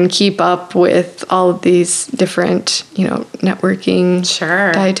follow and keep up with all of these different, you know, networking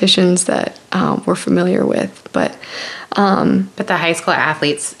dietitians that we're familiar with. But the high school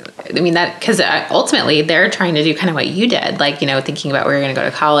athletes, I mean, that, because ultimately they're trying to do kind of what you did, like, you know, thinking about where you're going to go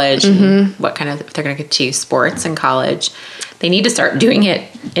to college and what kind of, if they're going to choose sports in college, they need to start doing it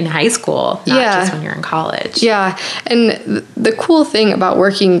in high school, not just when you're in college. Yeah. And the cool thing about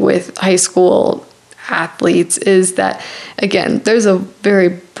working with high school athletes is that, again, there's a very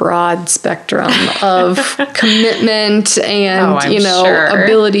broad spectrum of commitment and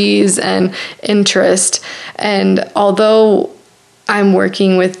abilities and interest. And although I'm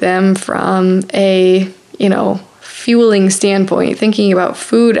working with them from a, you know, fueling standpoint, thinking about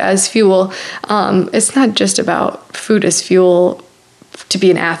food as fuel, it's not just about food as fuel to be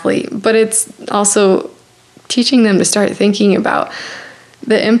an athlete, but it's also teaching them to start thinking about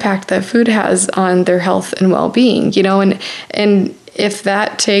the impact that food has on their health and well-being, you know, and if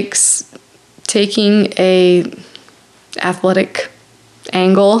that takes taking a athletic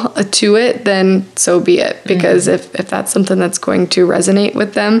angle to it, then so be it. Because if that's something that's going to resonate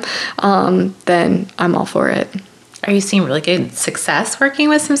with them, then I'm all for it. Are you seeing really good success working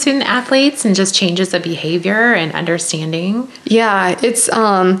with some student athletes and just changes of behavior and understanding? Yeah, it's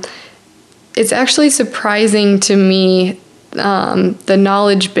actually surprising to me, the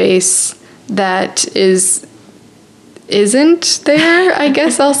knowledge base that isn't there, I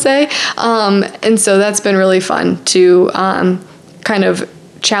guess I'll say. And so that's been really fun to kind of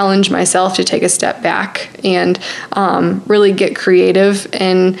challenge myself to take a step back and really get creative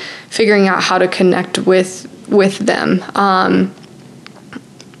in figuring out how to connect with them.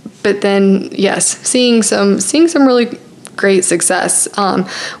 But then, yes, seeing some really great success,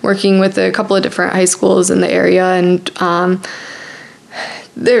 working with a couple of different high schools in the area, and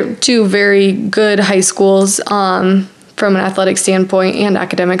they're two very good high schools from an athletic standpoint and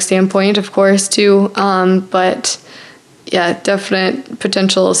academic standpoint, of course, too. But yeah, definite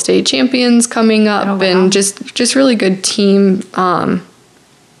potential state champions coming up. Oh, wow. And just really good team,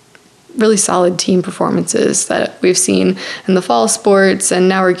 really solid team performances that we've seen in the fall sports, and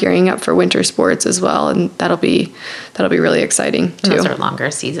now we're gearing up for winter sports as well, and that'll be really exciting too. Those are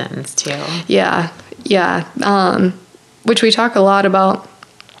longer seasons too. Yeah. Which we talk a lot about,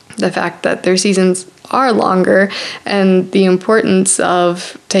 the fact that their seasons are longer and the importance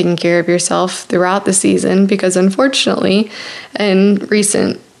of taking care of yourself throughout the season, because unfortunately in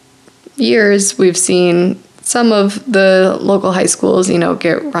recent years we've seen some of the local high schools,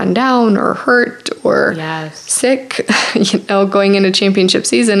 get run down or hurt or sick, going into championship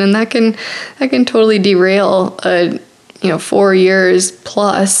season, and that can totally derail 4 years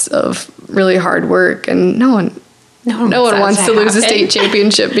plus of really hard work, and no one wants to lose a state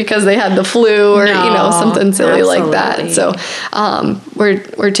championship because they had the flu or something silly like that. So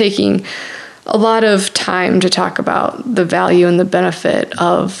we're taking a lot of time to talk about the value and the benefit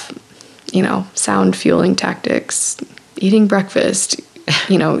of sound fueling tactics, eating breakfast,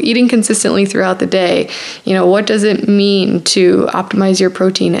 eating consistently throughout the day. What does it mean to optimize your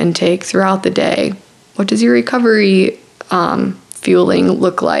protein intake throughout the day? What does your recovery fueling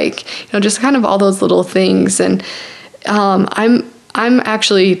look like? Just kind of all those little things. And I'm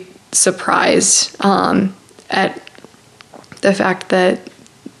actually surprised at the fact that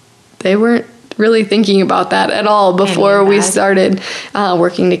they weren't really thinking about that at all before we started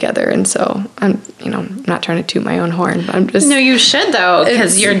working together. And so I'm not trying to toot my own horn. I'm just... No, you should though,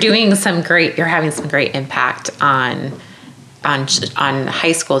 because you're having some great impact on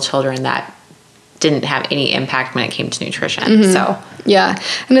high school children that didn't have any impact when it came to nutrition. Mm-hmm. So yeah,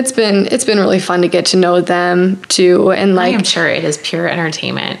 and it's been really fun to get to know them too, and I am sure it is pure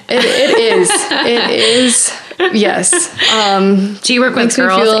entertainment. It is. Yes. Do you work with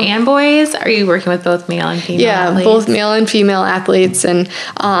girls and boys? Are you working with both male and female athletes? Both male and female athletes, and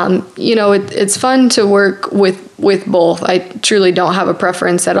it's fun to work with both. I truly don't have a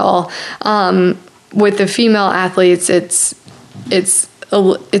preference at all. With the female athletes, it's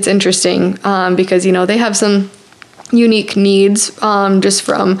interesting because they have some unique needs just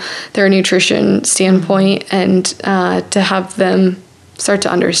from their nutrition standpoint, and to have them start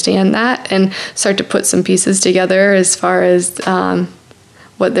to understand that and start to put some pieces together as far as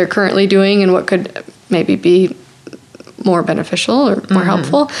what they're currently doing and what could maybe be more beneficial or more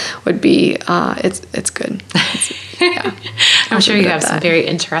helpful would be it's good. I'm sure you have some very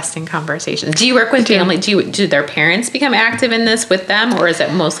interesting conversations. Do you work with family? Do their parents become active in this with them, or is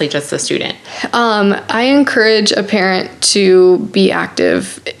it mostly just the student? I encourage a parent to be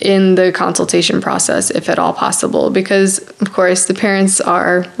active in the consultation process if at all possible, because of course the parents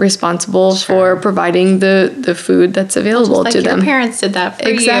are responsible for providing the food that's available to them. Your parents did that for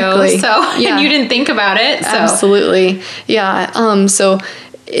you, and you didn't think about it. So. Absolutely, yeah. So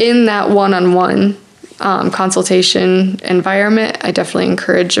in that one-on-one consultation environment, I definitely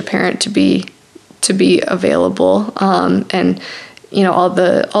encourage a parent to be available. And all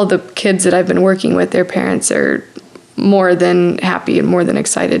the kids that I've been working with, their parents are more than happy and more than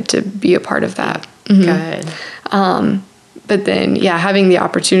excited to be a part of that. Mm-hmm. Good. But then, having the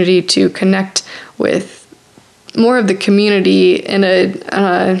opportunity to connect with more of the community in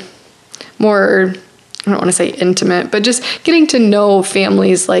a more, I don't want to say intimate, but just getting to know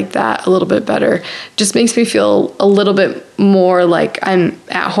families like that a little bit better just makes me feel a little bit more like I'm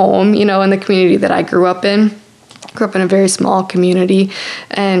at home, in the community that I grew up in. Grew up in a very small community,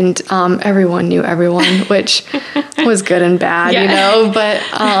 and everyone knew everyone, which was good and bad, but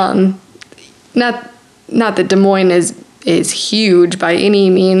not that Des Moines is huge by any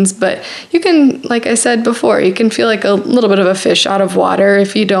means, but you can, like I said before, you can feel like a little bit of a fish out of water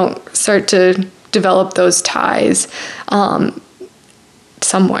if you don't start to develop those ties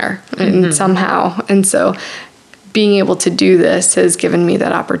somewhere and somehow. And so being able to do this has given me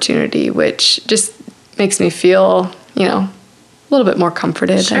that opportunity, which just makes me feel, a little bit more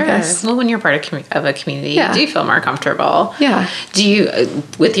comforted, I guess. Well, when you're part of a community, you do feel more comfortable. Yeah. Do you,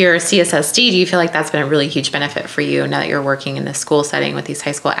 with your CSSD, do you feel like that's been a really huge benefit for you now that you're working in the school setting with these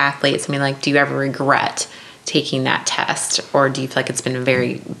high school athletes? I mean, do you ever regret taking that test, or do you feel like it's been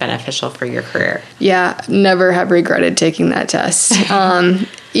very beneficial for your career? Yeah, never have regretted taking that test.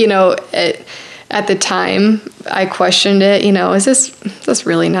 You know, at the time I questioned it, you know, is this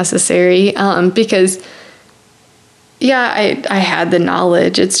really necessary? Because yeah, I had the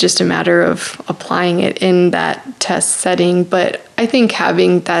knowledge. It's just a matter of applying it in that test setting. But I think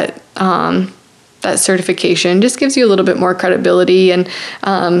having that that certification just gives you a little bit more credibility, and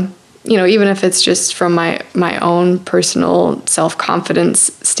you know, even if it's just from my own personal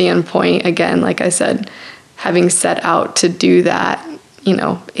self-confidence standpoint. Again, like I said, having set out to do that, you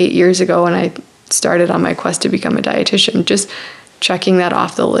know, 8 years ago when I started on my quest to become a dietitian, just checking that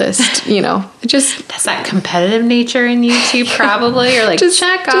off the list, you know, it just... That's that competitive nature in you too, probably, or like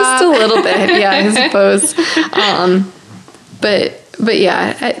check off. Just a little bit, yeah, I suppose. But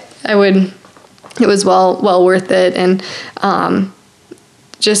yeah, I would... It was well worth it, and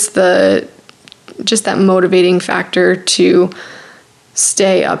just that motivating factor to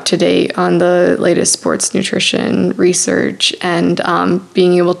stay up to date on the latest sports nutrition research, and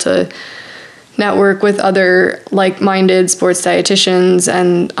being able to network with other like-minded sports dietitians,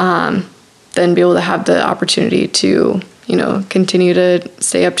 and then be able to have the opportunity to, you know, continue to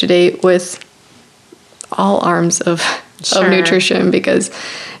stay up to date with all arms of nutrition, because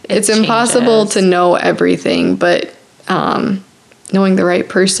it's impossible to know everything, but knowing the right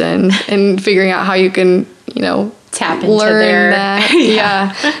person and figuring out how you can, you know, tap into learn that.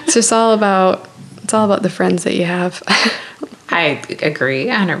 Yeah. It's just all about the friends that you have. I agree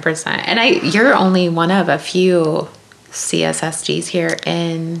 100%. And you're only one of a few CSSGs here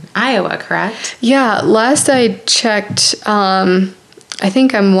in Iowa, correct? Yeah. Last I checked, I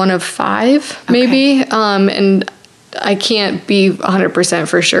think I'm one of 5, maybe. And I can't be 100%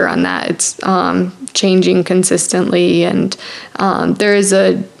 for sure on that. It's changing consistently, and there's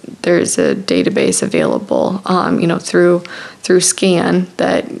a database available, you know, through SCAN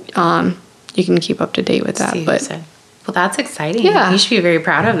that you can keep up to date with that. Well, that's exciting. Yeah. You should be very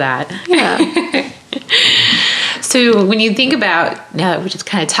proud of that. Yeah. So when you think about, we just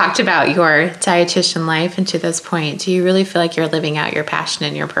kind of talked about your dietitian life, and to this point, do you really feel like you're living out your passion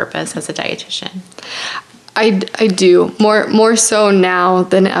and your purpose as a dietitian? I do, more so now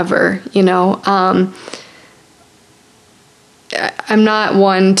than ever, you know. I'm not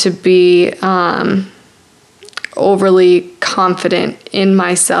one to be overly confident in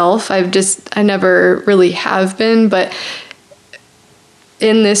myself. I never really have been, but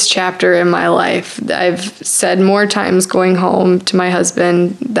in this chapter in my life, I've said more times going home to my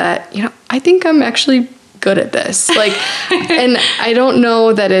husband that, you know, I think I'm actually good at this. Like, and I don't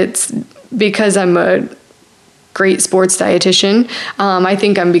know that it's because I'm a great sports dietitian. I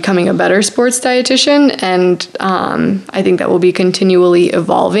think I'm becoming a better sports dietitian, and I think that will be continually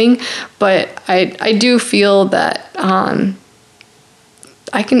evolving. But I do feel that I'm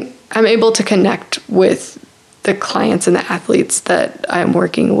able to connect with the clients and the athletes that I'm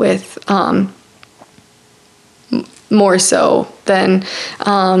working with more so than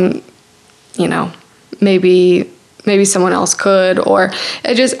you know, maybe someone else could, or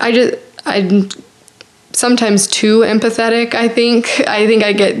I'm sometimes too empathetic. I think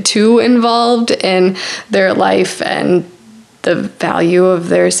I get too involved in their life and the value of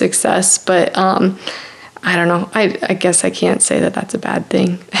their success, but I don't know. I guess I can't say that that's a bad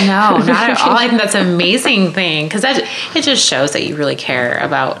thing. No, not at all. I think that's an amazing thing, because it just shows that you really care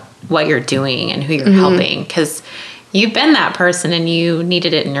about what you're doing and who you're helping, because you've been that person and you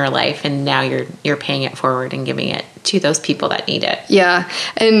needed it in your life, and now you're paying it forward and giving it to those people that need it. Yeah,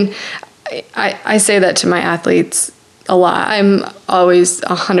 and I say that to my athletes a lot. I'm always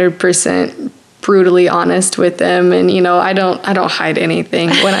 100% brutally honest with them, and you know, I don't hide anything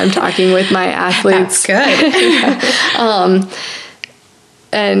when I'm talking with my athletes. That's good.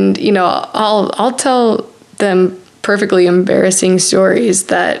 And you know, I'll tell them perfectly embarrassing stories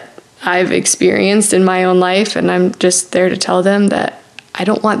that I've experienced in my own life, and I'm just there to tell them that I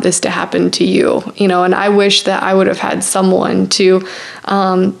don't want this to happen to you, you know, and I wish that I would have had someone to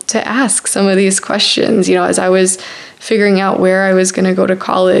ask some of these questions, you know, as I was figuring out where I was going to go to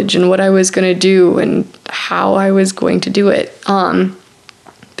college and what I was going to do and how I was going to do it.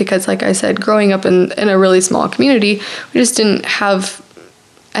 Because like I said, growing up in a really small community, we just didn't have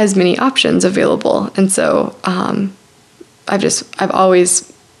as many options available. And so I've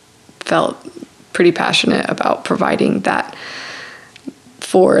always felt pretty passionate about providing that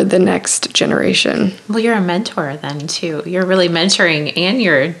for the next generation. Well, you're a mentor then too. You're really mentoring, and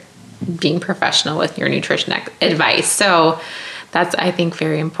you're being professional with your nutrition advice. So that's, I think,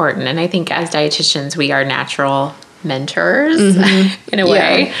 very important. And I think as dietitians, we are natural mentors in a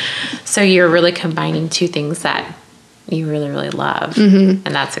way. So you're really combining two things that you really, really love. And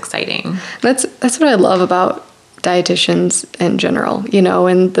that's exciting. That's what I love about dietitians in general, you know,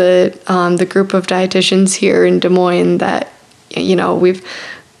 and the group of dietitians here in Des Moines that, you know, we've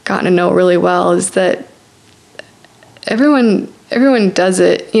gotten to know really well, is that everyone does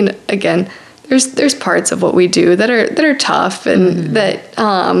it. You know, again, there's parts of what we do that are tough and that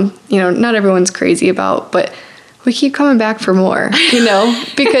you know, not everyone's crazy about, but we keep coming back for more, you know,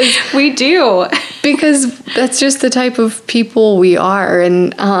 because We do. because that's just the type of people we are.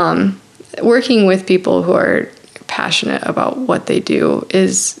 And working with people who are passionate about what they do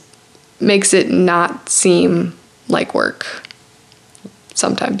makes it not seem like work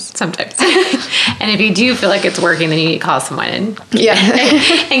sometimes. And if you do feel like it's working, then you need to call someone and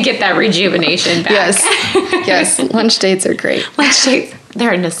get that rejuvenation back. Yes. Lunch dates are great. Lunch dates,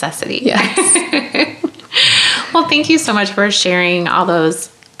 they're a necessity. Yes. Well, thank you so much for sharing all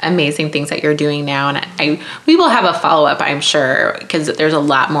those amazing things that you're doing now. And we will have a follow-up, I'm sure, because there's a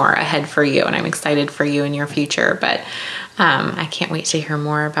lot more ahead for you, and I'm excited for you in your future. But I can't wait to hear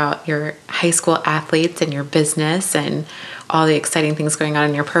more about your high school athletes and your business and all the exciting things going on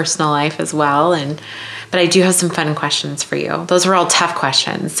in your personal life as well. But I do have some fun questions for you. Those were all tough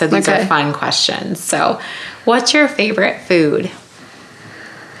questions, so these are fun questions. So what's your favorite food?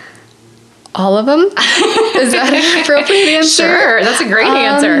 All of them? Is that an appropriate answer? Sure, that's a great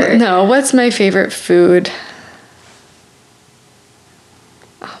answer. No, what's my favorite food?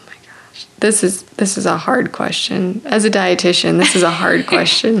 Oh my gosh. This is a hard question. As a dietitian, this is a hard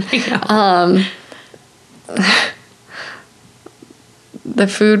question. The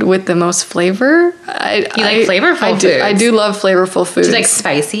food with the most flavor. You like flavorful foods? I do love flavorful foods. Do you like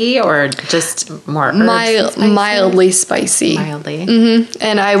spicy or just more herbs? Mildly spicy. Mildly.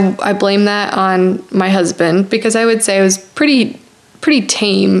 And I blame that on my husband, because I would say I was pretty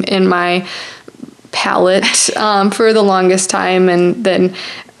tame in my palate for the longest time, and then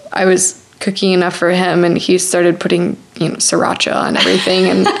I was cooking enough for him, and he started putting, you know, sriracha on everything,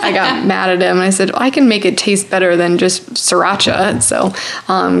 and I got mad at him. I said, I can make it taste better than just sriracha. So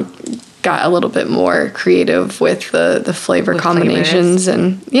got a little bit more creative with the flavor combinations.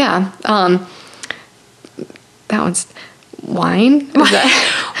 And that one's wine. Is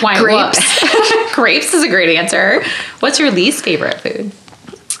that Wine. grapes? Well, grapes is a great answer. What's your least favorite food?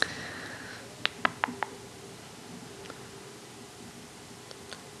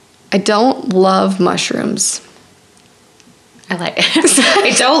 I don't love mushrooms.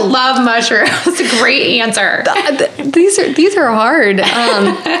 I don't love mushrooms. That's a great answer. These are hard.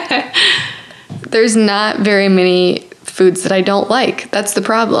 There's not very many foods that I don't like. That's the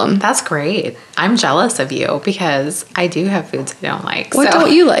problem. That's great. I'm jealous of you because I do have foods I don't like. What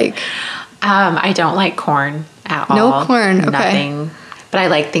don't you like? I don't like corn at all. No corn. Okay. Nothing. But I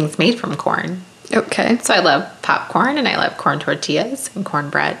like things made from corn. Okay. So I love popcorn, and I love corn tortillas and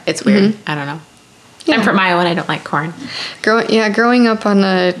cornbread. It's weird. I don't know. Yeah. I'm from Iowa, and I don't like corn. Growing up on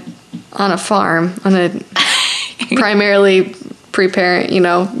a farm, primarily preparing, you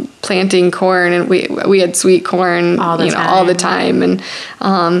know, planting corn, and we had sweet corn all the time, and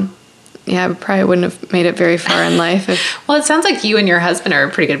I probably wouldn't have made it very far in life. Well, it sounds like you and your husband are a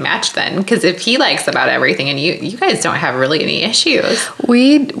pretty good match then, because if he likes about everything and you guys don't have really any issues.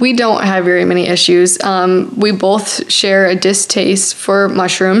 We don't have very many issues. We both share a distaste for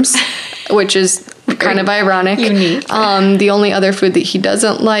mushrooms, which is kind of ironic. Unique. The only other food that he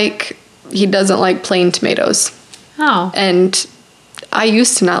doesn't like plain tomatoes. Oh. And I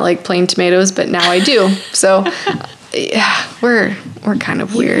used to not like plain tomatoes, but now I do. So yeah, we're kind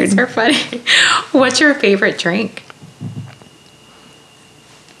of weird. You guys are funny. What's your favorite drink?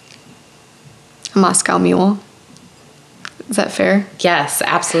 A Moscow Mule. Is that fair? Yes,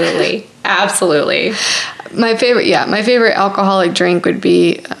 absolutely. Absolutely. My favorite alcoholic drink would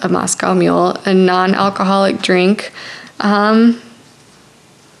be a Moscow Mule. A non-alcoholic drink,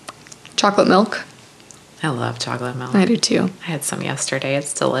 chocolate milk. I love chocolate milk. I do too. I had some yesterday.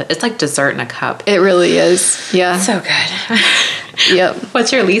 It's like dessert in a cup. It really is. Yeah. So good. Yep.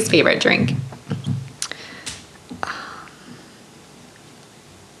 What's your least favorite drink?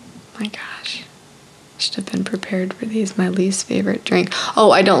 My gosh. Should have been prepared for these. My least favorite drink. Oh,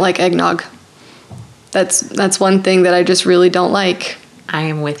 I don't like eggnog. That's one thing that I just really don't like. I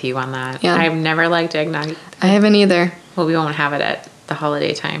am with you on that. Yeah. I've never liked eggnog. I haven't either. Well, we won't have it at the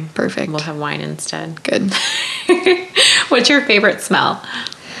holiday time. Perfect. We'll have wine instead. Good. What's your favorite smell?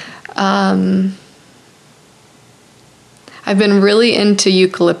 I've been really into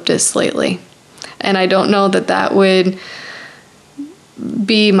eucalyptus lately. And I don't know that would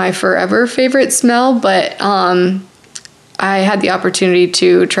be my forever favorite smell, but I had the opportunity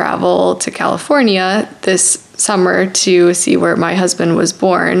to travel to California this summer to see where my husband was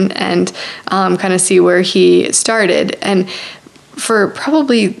born and kind of see where he started. And for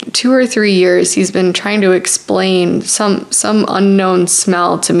probably 2 or 3 years, he's been trying to explain some unknown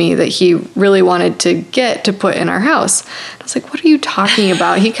smell to me that he really wanted to get to put in our house. I was like, what are you talking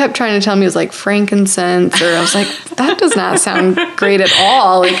about? He kept trying to tell me it was like frankincense, or I was like, that does not sound great at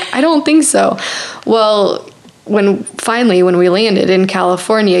all. Like, I don't think so. Well, when we landed in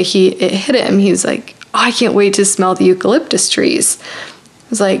California, it hit him. He's like, oh, I can't wait to smell the eucalyptus trees. I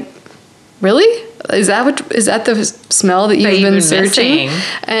was like, really? Is that the smell that you've been searching? Missing.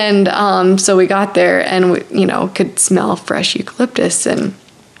 And so we got there and we, could smell fresh eucalyptus, and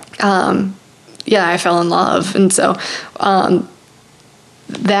I fell in love. And so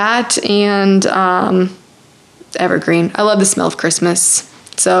that and evergreen. I love the smell of Christmas.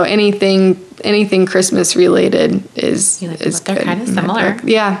 So anything Christmas related is they're good. kind of similar.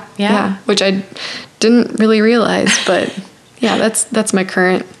 Yeah. Which I didn't really realize, but yeah, that's my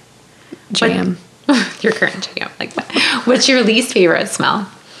current jam. Your current jam, like that. What's your least favorite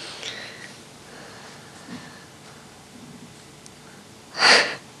smell?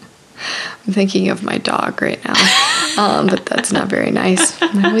 I'm thinking of my dog right now, but that's not very nice.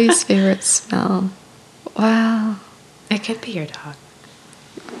 My least favorite smell. Wow. It could be your dog.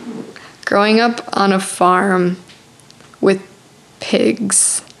 Growing up on a farm with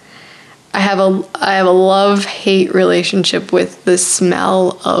pigs, I have a love-hate relationship with the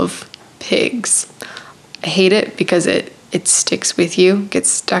smell of pigs. I hate it because it sticks with you,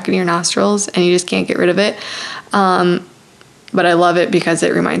 gets stuck in your nostrils, and you just can't get rid of it. But I love it because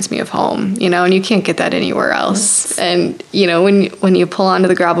it reminds me of home, and you can't get that anywhere else. Yes. And, when you pull onto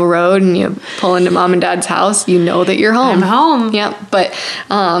the gravel road and you pull into mom and dad's house, you know that you're home. I'm home. Yeah. But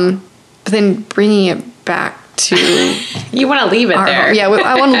then bringing it back to... You want to leave it there. Home. Yeah,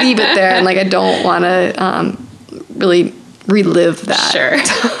 I want to leave it there. And, I don't want to really relive that. Sure.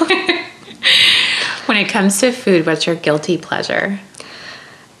 When it comes to food, what's your guilty pleasure?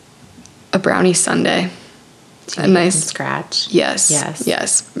 A brownie sundae. A nice from scratch.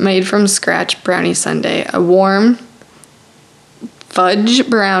 Yes. Made from scratch brownie sundae. A warm fudge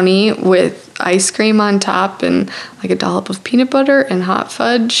brownie with ice cream on top and like a dollop of peanut butter and hot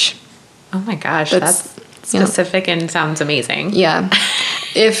fudge. Oh my gosh, that's specific and sounds amazing. Yeah.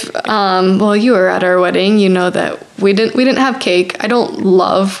 If you were at our wedding, you know that we didn't have cake. I don't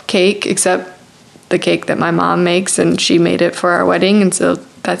love cake except the cake that my mom makes, and she made it for our wedding, and so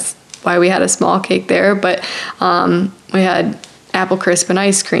that's why we had a small cake there. But we had apple crisp and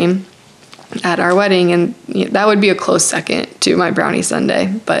ice cream at our wedding, and that would be a close second to my brownie sundae.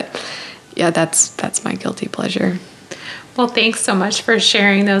 But yeah, that's my guilty pleasure. Well, thanks so much for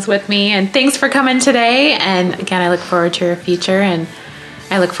sharing those with me, and thanks for coming today. And again, I look forward to your future, and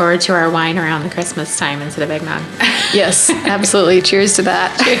I look forward to our wine around the Christmas time instead of eggnog. Yes, absolutely. Cheers to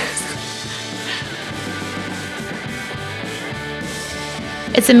that. Cheers.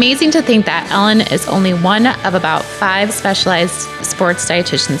 It's amazing to think that Ellen is only one of about 5 specialized sports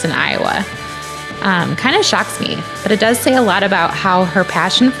dietitians in Iowa. Kind of shocks me, but it does say a lot about how her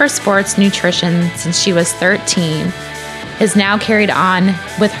passion for sports nutrition since she was 13 is now carried on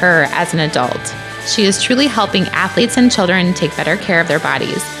with her as an adult. She is truly helping athletes and children take better care of their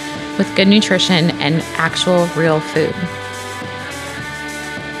bodies with good nutrition and actual real food.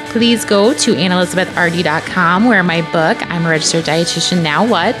 Please go to AnnElizabethRD.com where my book, I'm a Registered Dietitian Now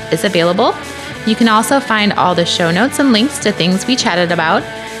What, is available. You can also find all the show notes and links to things we chatted about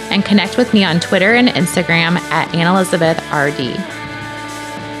and connect with me on Twitter and Instagram at AnnElizabethRD.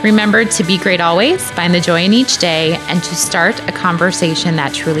 Remember to be great always, find the joy in each day, and to start a conversation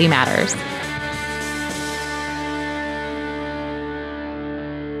that truly matters.